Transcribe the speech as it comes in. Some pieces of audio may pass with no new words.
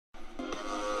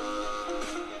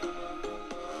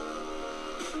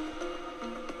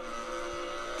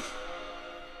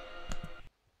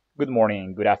Good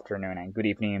morning, good afternoon, and good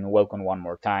evening, and welcome one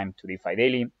more time to DeFi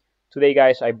Daily. Today,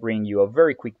 guys, I bring you a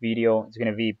very quick video. It's going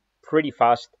to be pretty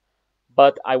fast,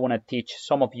 but I want to teach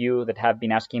some of you that have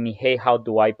been asking me, hey, how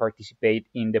do I participate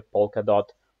in the Polkadot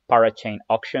Parachain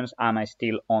auctions? Am I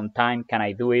still on time? Can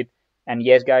I do it? And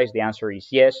yes, guys, the answer is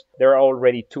yes. There are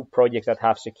already 2 projects that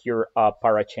have secured a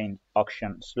Parachain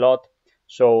auction slot.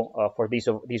 So for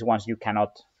these ones, you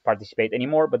cannot participate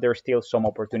anymore, but there are still some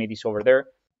opportunities over there.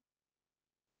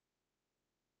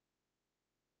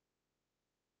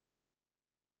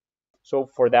 So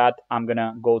for that, I'm going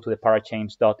to go to the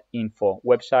Parachains.info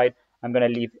website. I'm going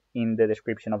to leave in the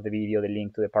description of the video the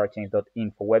link to the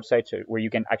Parachains.info website, where you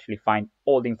can actually find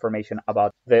all the information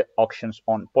about the auctions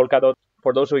on Polkadot.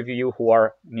 For those of you who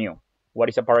are new, what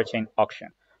is a Parachain auction?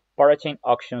 Parachain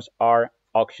auctions are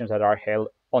auctions that are held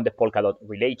on the Polkadot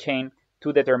relay chain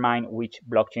to determine which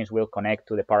blockchains will connect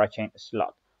to the Parachain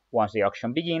slot. Once the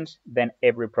auction begins, then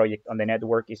every project on the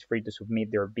network is free to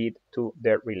submit their bid to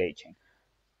the relay chain.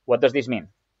 What does this mean?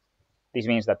 This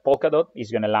means that Polkadot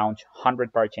is going to launch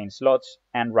 100 parachain slots,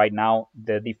 and right now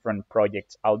the different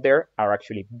projects out there are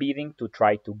actually bidding to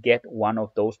try to get one of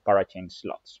those parachain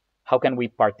slots. How can we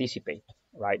participate,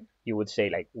 right? You would say,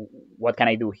 like, what can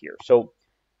I do here? So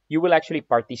you will actually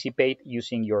participate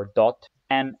using your DOT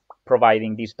and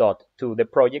providing this DOT to the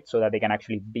project so that they can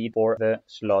actually bid for the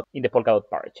slot in the Polkadot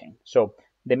parachain. So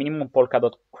the minimum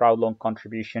Polkadot Crowdloan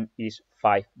contribution is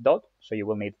 5 DOT. So you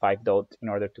will need 5 DOT in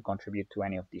order to contribute to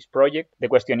any of these projects. The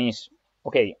question is,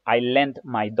 okay, I lent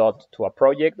my DOT to a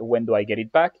project. When do I get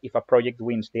it back? If a project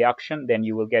wins the auction, then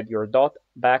you will get your DOT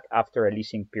back after a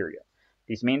leasing period.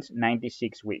 This means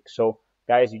 96 weeks. So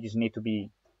guys, you just need to be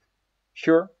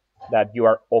sure that you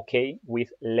are okay with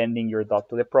lending your DOT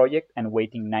to the project and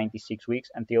waiting 96 weeks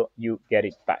until you get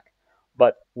it back.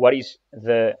 But what is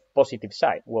the positive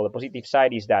side? Well, the positive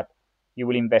side is that you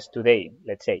will invest today,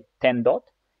 let's say 10 DOT.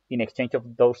 In exchange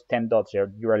of those 10 DOTs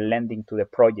you are lending to the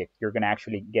project, you're going to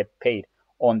actually get paid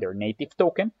on their native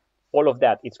token. All of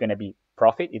that, it's going to be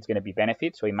profit, it's going to be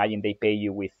benefit. So imagine they pay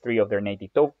you with 3 of their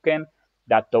native token.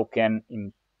 That token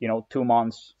in 2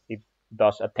 months, it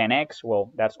does a 10x.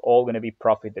 Well, that's all going to be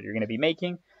profit that you're going to be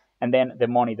making. And then the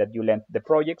money that you lend the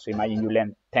project, so imagine you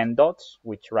lend 10 DOTs,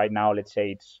 which right now, let's say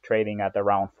it's trading at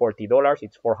around $40.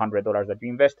 It's $400 that you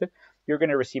invested. You're going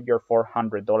to receive your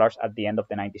 $400 at the end of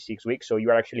the 96 weeks. So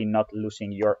you are actually not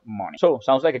losing your money. So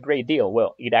sounds like a great deal.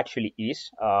 Well, it actually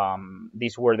is.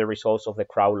 These were the results of the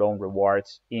CROWDLOAN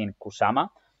rewards in Kusama.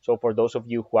 So for those of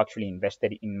you who actually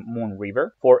invested in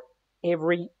Moonriver, for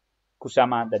every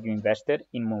Kusama that you invested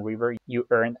in Moonriver, you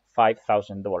earned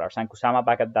 $5,000. And Kusama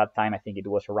back at that time, I think it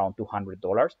was around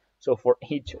 $200. So for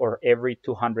each or every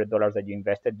 $200 that you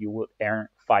invested, you would earn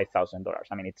 $5,000.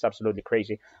 I mean, it's absolutely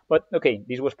crazy. But okay,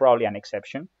 this was probably an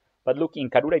exception. But look, in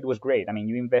Karura, it was great. I mean,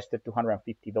 you invested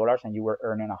 $250 and you were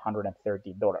earning $130.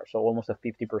 So almost a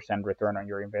 50% return on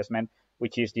your investment,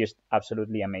 which is just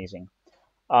absolutely amazing.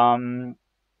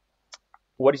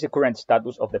 What is the current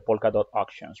status of the Polkadot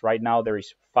auctions? Right now, there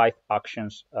is 5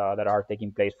 auctions that are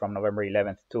taking place from November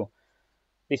 11th to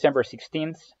December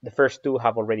 16th. The first 2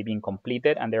 have already been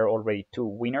completed, and there are already 2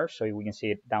 winners. So we can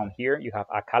see it down here. You have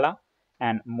ACALA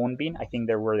and MOONBEAN. I think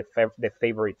they were the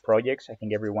favorite projects. I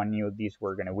think everyone knew these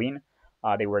were going to win.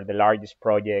 They were the largest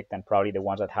project and probably the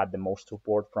ones that had the most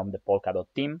support from the Polkadot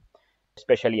team.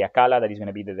 Especially ACALA, that is going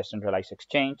to be the decentralized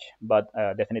exchange, but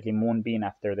definitely MOONBEAN,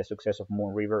 after the success of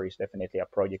Moonriver, is definitely a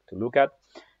project to look at.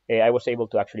 I was able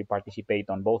to actually participate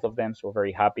on both of them, so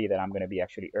very happy that I'm going to be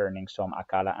actually earning some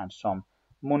ACALA and some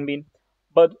MOONBEAN.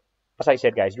 But as I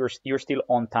said, guys, you're still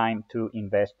on time to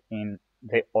invest in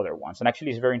the other ones. And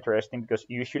actually, it's very interesting because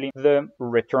usually the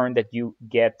return that you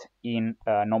get in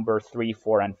number 3,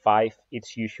 4, and 5,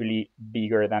 it's usually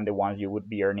bigger than the ones you would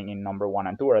be earning in number 1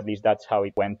 and 2, or at least that's how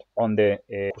it went on the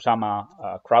Kusama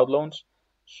Crowdloans.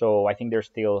 So I think there's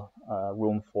still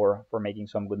room for making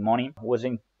some good money. It was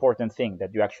an important thing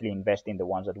that you actually invest in the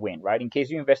ones that win, right? In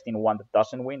case you invest in one that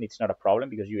doesn't win, it's not a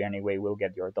problem because you anyway will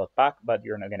get your DOT back, but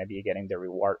you're not going to be getting the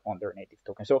reward on their native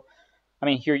token. So I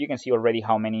mean, here you can see already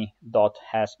how many DOT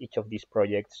has each of these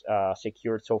projects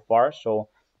secured so far. So,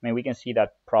 I mean, we can see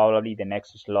that probably the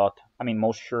next slot, I mean,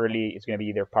 most surely it's going to be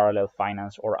either Parallel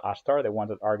Finance or Astar, the ones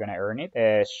that are going to earn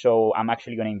it. So I'm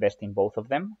actually going to invest in both of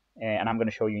them. And I'm going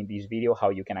to show you in this video how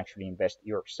you can actually invest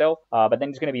yourself. But then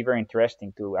it's going to be very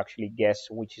interesting to actually guess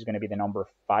which is going to be the number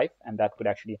 5. And that could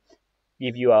actually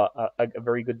give you a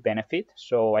very good benefit.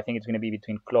 So I think it's going to be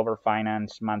between Clover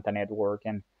Finance, Manta Network,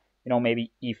 and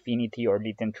maybe Efinity or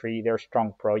ListenTree. They're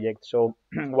strong projects. So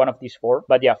one of these 4.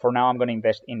 But yeah, for now, I'm going to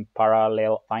invest in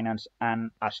Parallel Finance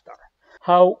and Astar.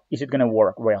 How is it going to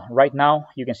work? Well, right now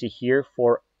you can see here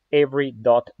for every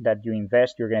dot that you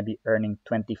invest, you're going to be earning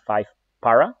 25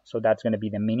 para. So that's going to be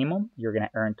the minimum. You're going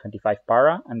to earn 25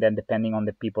 para. And then depending on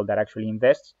the people that actually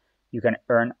invest, you can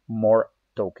earn more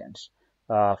tokens.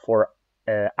 For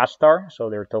Astar,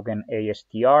 so their token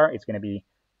ASTR, it's going to be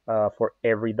for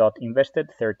every dot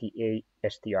invested, 30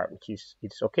 ASTR, which is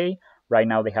it's okay. Right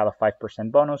now they have a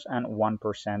 5% bonus and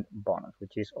 1% bonus,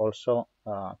 which is also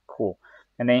cool.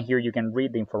 And then here you can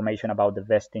read the information about the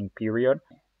vesting period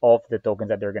of the tokens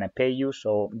that they're going to pay you.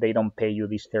 So they don't pay you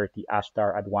these 30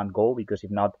 Astar at one go, because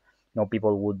if not,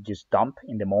 people would just dump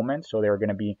in the moment. So they're going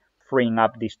to be freeing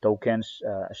up these tokens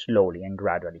slowly and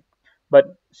gradually.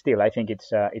 But still, I think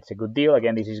it's a good deal.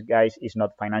 Again, this is, guys, is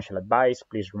not financial advice.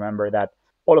 Please remember that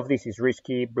all of this is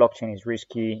risky. Blockchain is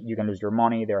risky. You can lose your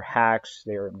money. There are hacks.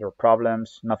 There are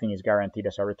problems. Nothing is guaranteed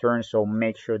as a return. So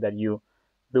make sure that you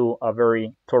do a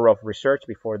very thorough research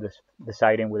before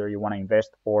deciding whether you want to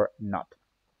invest or not.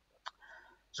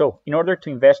 So in order to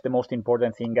invest, the most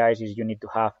important thing, guys, is you need to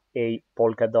have a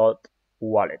Polkadot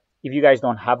wallet. If you guys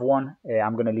don't have one,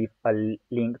 I'm going to leave a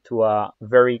link to a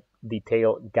very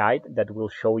detailed guide that will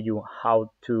show you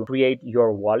how to create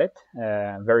your wallet.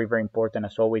 Very, very important,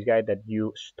 as always, guys, that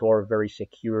you store very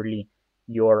securely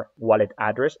your wallet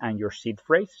address and your seed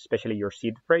phrase, especially your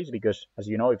seed phrase, because as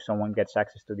you know, if someone gets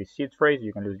access to this seed phrase,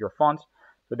 you can lose your funds.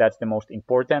 So that's the most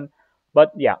important.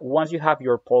 But yeah, once you have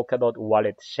your Polkadot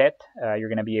wallet set, you're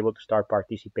going to be able to start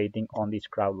participating on these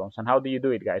crowd loans. And how do you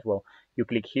do it, guys? Well, you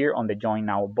click here on the Join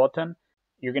Now button.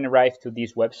 You're going to arrive to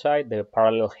this website, the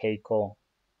Parallel HEC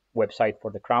website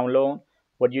for the crowd loan.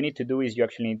 What you need to do is you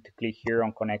actually need to click here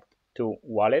on Connect to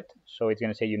Wallet. So it's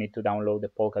going to say you need to download the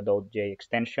Polkadot.JS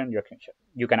extension.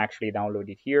 You can actually download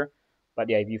it here. But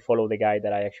yeah, if you follow the guide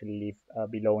that I actually leave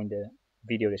below in the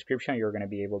video description, you're going to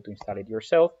be able to install it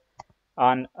yourself.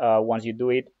 And once you do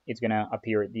it, it's going to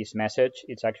appear this message.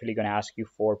 It's actually going to ask you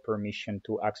for permission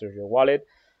to access your wallet.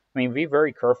 I mean, be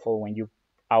very careful when you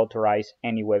authorize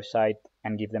any website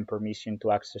and give them permission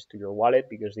to access to your wallet,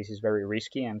 because this is very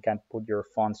risky and can put your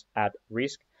funds at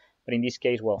risk. But in this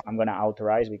case, well, I'm going to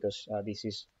authorize because this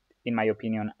is, in my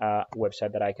opinion, a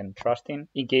website that I can trust in.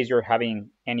 In case you're having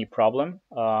any problem,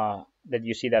 that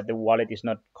you see that the wallet is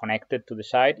not connected to the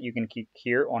site, you can click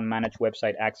here on Manage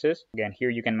Website Access. Again, here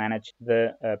you can manage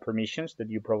the permissions that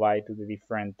you provide to the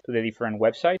different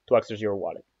websites to access your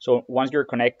wallet. So once you're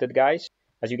connected, guys,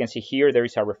 as you can see here, there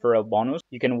is a referral bonus.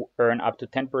 You can earn up to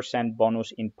 10%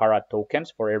 bonus in para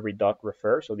tokens for every dot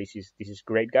refer. So this is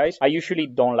great, guys. I usually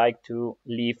don't like to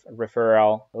leave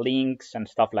referral links and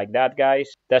stuff like that,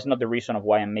 guys. That's not the reason of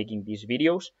why I'm making these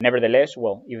videos. Nevertheless,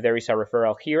 well, if there is a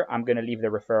referral here, I'm going to leave the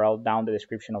referral down the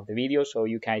description of the video so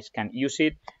you guys can use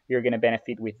it. You're going to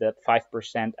benefit with that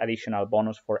 5% additional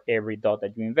bonus for every dot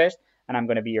that you invest. And I'm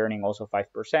going to be earning also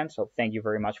 5%. So thank you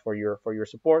very much for your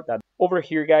support. Over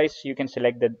here, guys, you can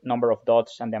select the number of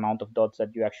dots and the amount of dots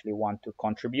that you actually want to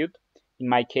contribute. In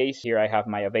my case, here I have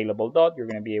my available dot. You're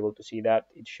going to be able to see that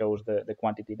it shows the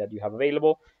quantity that you have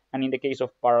available. And in the case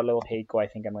of Parallel HEC, I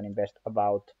think I'm going to invest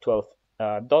about 12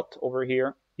 dot over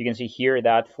here. You can see here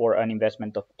that for an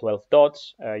investment of 12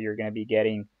 dots, you're going to be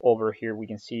getting over here. We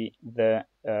can see the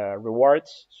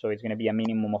rewards. So it's going to be a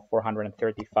minimum of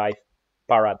 435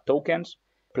 para tokens,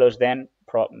 plus then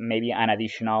maybe an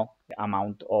additional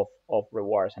amount of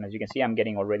rewards. And as you can see, I'm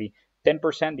getting already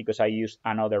 10% because I used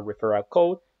another referral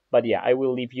code. But yeah, I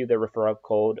will leave you the referral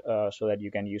code so that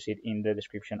you can use it in the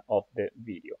description of the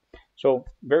video. So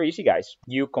very easy, guys.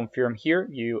 You confirm here,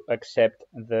 you accept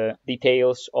the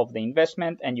details of the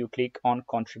investment, and you click on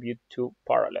Contribute to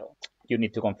Parallel. You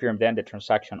need to confirm then the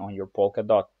transaction on your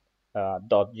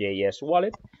Polkadot.JS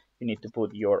wallet. You need to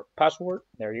put your password.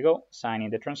 There you go. Sign in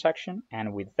the transaction.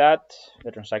 And with that, the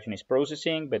transaction is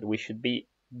processing, but we should be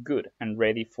good and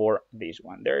ready for this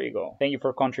one. There you go. Thank you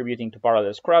for contributing to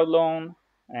Parallel's crowd loan.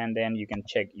 And then you can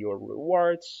check your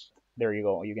rewards. There you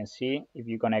go. You can see if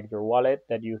you connect your wallet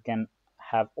that you can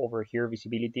have over here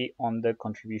visibility on the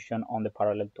contribution on the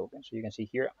Parallel token. So you can see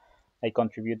here, I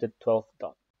contributed 12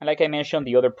 dots. And like I mentioned,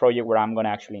 the other project where I'm going to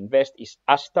actually invest is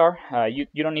Astar.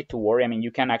 You don't need to worry. I mean,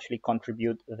 you can actually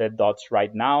contribute the dots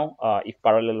right now. If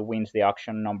Parallel wins the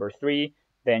auction number 3,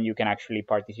 then you can actually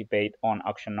participate on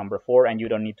auction number 4, and you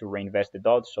don't need to reinvest the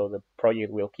dots. So the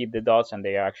project will keep the dots, and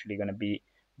they are actually going to be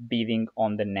bidding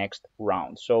on the next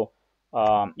round. So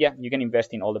yeah, you can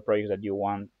invest in all the projects that you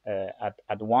want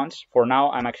at once. For now,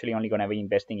 I'm actually only going to be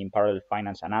investing in Parallel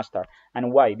Finance and Astar.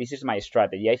 And why? This is my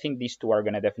strategy. I think these two are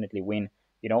going to definitely win,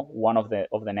 one of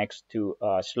the next two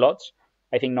slots.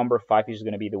 I think number 5 is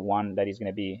going to be the one that is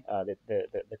going to be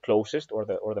the closest or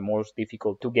the most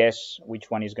difficult to guess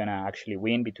which one is going to actually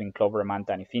win between Clover,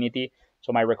 Manta, and Infinity.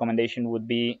 So my recommendation would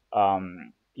be,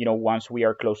 once we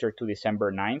are closer to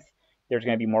December 9th, there's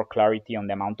going to be more clarity on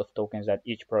the amount of tokens that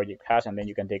each project has, and then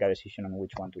you can take a decision on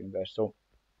which one to invest. So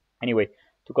anyway,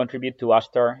 to contribute to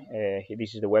Astar,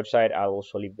 this is the website. I'll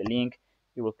also leave the link.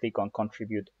 You will click on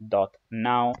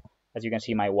contribute.now. As you can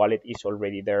see, my wallet is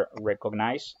already there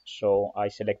recognized. So I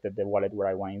selected the wallet where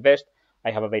I want to invest.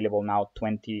 I have available now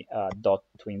 20 DOT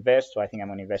to invest. So I think I'm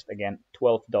going to invest again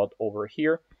 12 DOT over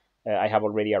here. I have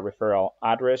already a referral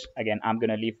address. Again, I'm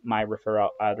going to leave my referral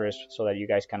address so that you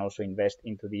guys can also invest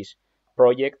into this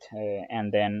project.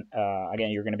 And then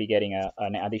again, you're going to be getting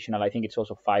an additional, I think it's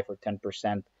also 5 or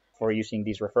 10% for using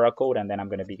this referral code. And then I'm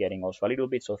going to be getting also a little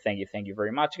bit. So thank you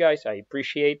very much, guys. I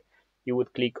appreciate. You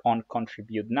would click on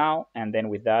contribute now, and then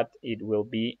with that it will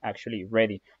be actually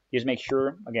ready. Just make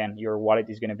sure, again, your wallet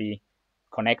is going to be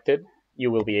connected.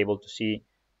 You will be able to see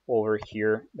over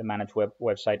here the manage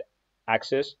website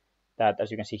access, that as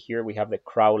you can see here we have the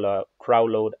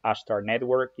Crowdloan Astar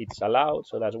network. It's allowed,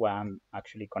 so that's why I'm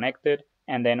actually connected.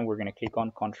 And then we're going to click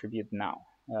on contribute now.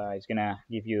 It's going to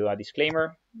give you a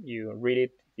disclaimer. You read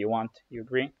it if you want, you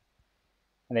agree.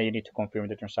 And then you need to confirm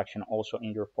the transaction also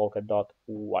in your Polkadot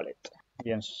wallet.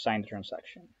 Then sign the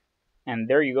transaction. And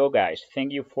there you go, guys.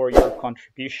 Thank you for your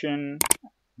contribution.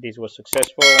 This was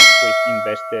successful. We've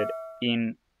invested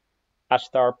in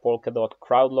Astar, Polkadot,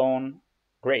 Crowdloan.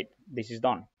 Great, this is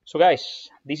done. So guys,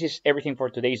 this is everything for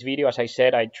today's video. As I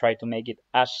said, I tried to make it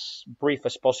as brief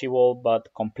as possible, but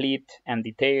complete and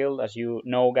detailed. As you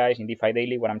know, guys, in DeFi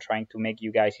Daily, what I'm trying to make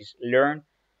you guys is learn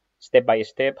step by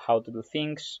step how to do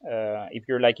things. If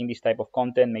you're liking this type of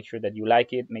content, make sure that you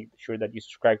like it. Make sure that you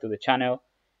subscribe to the channel.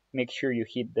 Make sure you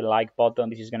hit the like button.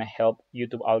 This is going to help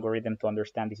YouTube algorithm to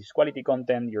understand this is quality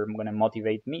content. You're going to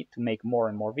motivate me to make more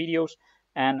and more videos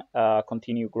and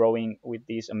continue growing with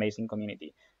this amazing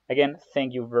community. Again,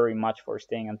 thank you very much for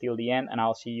staying until the end, and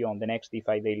I'll see you on the next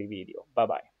DeFi Daily video.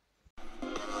 Bye-bye.